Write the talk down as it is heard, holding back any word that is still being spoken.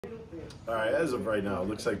All right, as of right now, it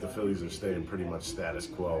looks like the Phillies are staying pretty much status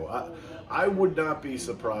quo. I would not be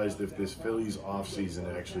surprised if this Phillies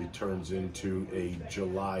offseason actually turns into a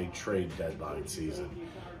July trade deadline season,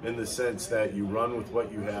 in the sense that you run with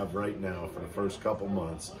what you have right now for the first couple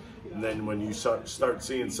months, and then when you start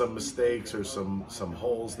seeing some mistakes or some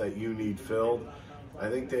holes that you need filled, I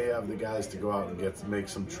think they have the guys to go out and make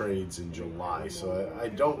some trades in July. So I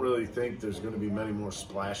don't really think there's going to be many more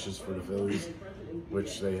splashes for the Phillies,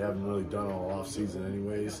 which they haven't really done all offseason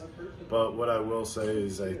anyways. But what I will say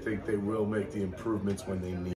is I think they will make the improvements when they need